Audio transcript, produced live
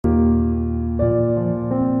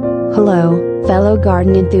Hello, fellow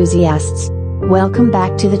garden enthusiasts. Welcome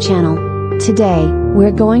back to the channel. Today,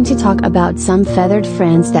 we're going to talk about some feathered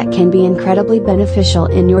friends that can be incredibly beneficial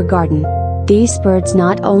in your garden. These birds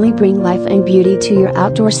not only bring life and beauty to your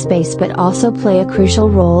outdoor space but also play a crucial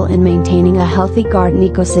role in maintaining a healthy garden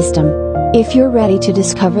ecosystem. If you're ready to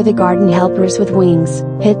discover the garden helpers with wings,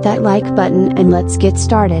 hit that like button and let's get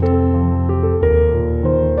started.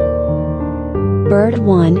 Bird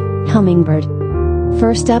 1, Hummingbird.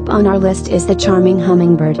 First up on our list is the charming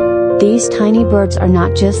hummingbird. These tiny birds are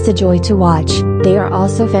not just a joy to watch, they are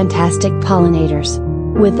also fantastic pollinators.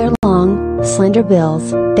 With their long, slender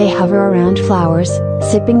bills, they hover around flowers,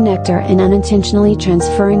 sipping nectar and unintentionally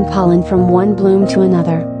transferring pollen from one bloom to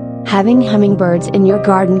another. Having hummingbirds in your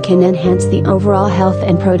garden can enhance the overall health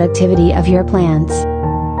and productivity of your plants.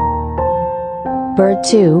 Bird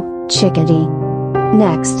 2, Chickadee.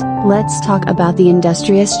 Next, let's talk about the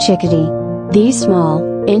industrious chickadee. These small,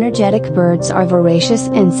 energetic birds are voracious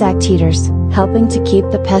insect eaters, helping to keep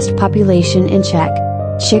the pest population in check.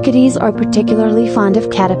 Chickadees are particularly fond of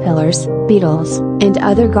caterpillars, beetles, and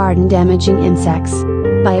other garden-damaging insects.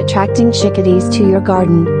 By attracting chickadees to your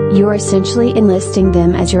garden, you are essentially enlisting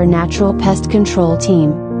them as your natural pest control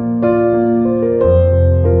team.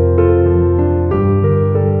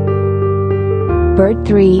 Bird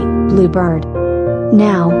 3, Bluebird.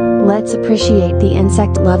 Now, let's appreciate the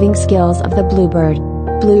insect-loving skills of the bluebird.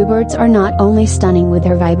 Bluebirds are not only stunning with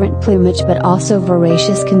their vibrant plumage but also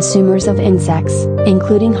voracious consumers of insects,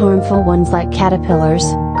 including harmful ones like caterpillars,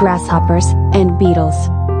 grasshoppers, and beetles.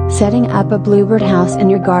 Setting up a bluebird house in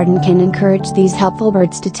your garden can encourage these helpful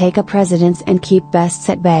birds to take a precedence and keep pests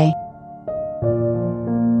at bay.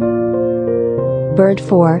 Bird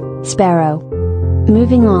 4, Sparrow.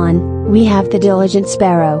 Moving on, we have the diligent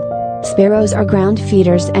sparrow. Sparrows are ground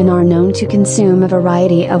feeders and are known to consume a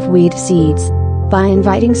variety of weed seeds. By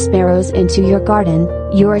inviting sparrows into your garden,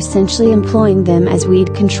 you're essentially employing them as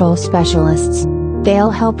weed control specialists. They'll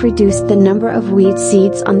help reduce the number of weed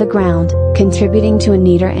seeds on the ground, contributing to a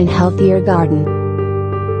neater and healthier garden.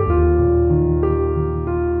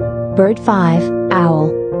 Bird 5,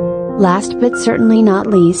 Owl. Last but certainly not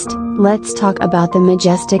least, let's talk about the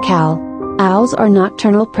majestic owl. Owls are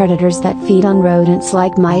nocturnal predators that feed on rodents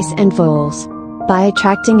like mice and voles. By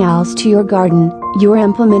attracting owls to your garden, you are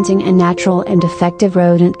implementing a natural and effective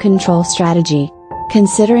rodent control strategy.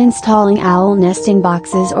 Consider installing owl nesting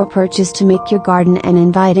boxes or perches to make your garden an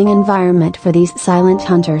inviting environment for these silent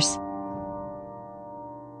hunters.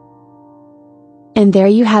 And there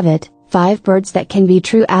you have it, 5 birds that can be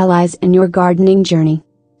true allies in your gardening journey.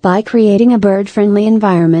 By creating a bird-friendly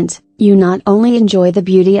environment, you not only enjoy the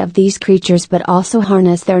beauty of these creatures but also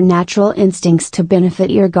harness their natural instincts to benefit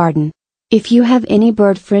your garden. If you have any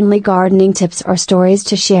bird-friendly gardening tips or stories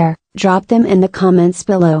to share, drop them in the comments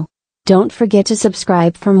below. Don't forget to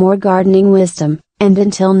subscribe for more gardening wisdom, and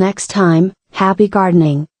until next time, happy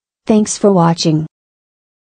gardening! Thanks for watching.